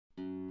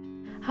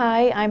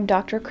Hi, I'm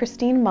Dr.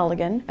 Christine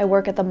Mulligan. I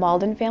work at the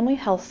Malden Family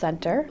Health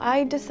Center.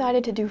 I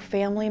decided to do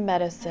family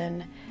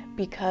medicine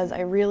because I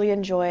really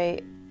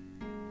enjoy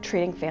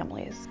treating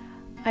families.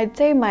 I'd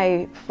say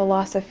my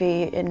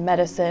philosophy in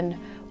medicine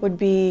would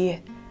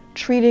be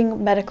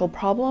treating medical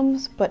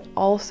problems, but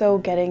also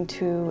getting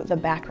to the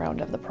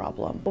background of the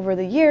problem. Over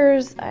the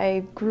years,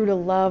 I grew to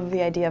love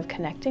the idea of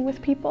connecting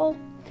with people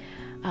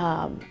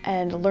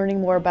and learning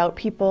more about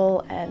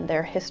people and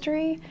their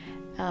history.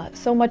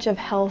 So much of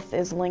health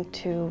is linked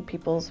to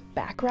people's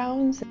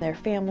backgrounds, their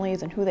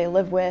families, and who they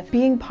live with.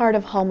 Being part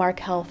of Hallmark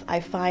Health, I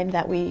find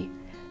that we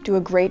do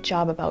a great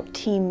job about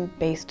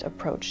team-based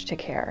approach to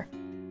care.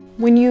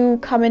 When you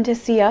come in to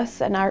see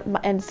us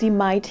and see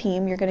my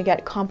team, you're going to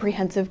get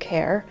comprehensive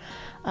care.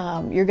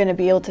 You're going to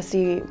be able to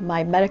see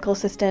my medical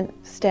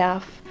assistant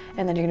staff,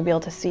 and then you're going to be able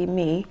to see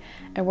me.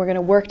 And we're going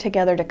to work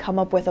together to come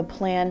up with a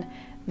plan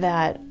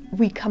that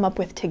we come up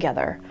with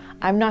together.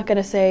 I'm not going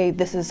to say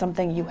this is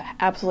something you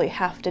absolutely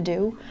have to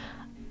do.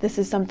 This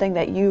is something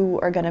that you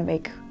are going to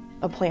make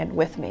a plan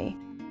with me.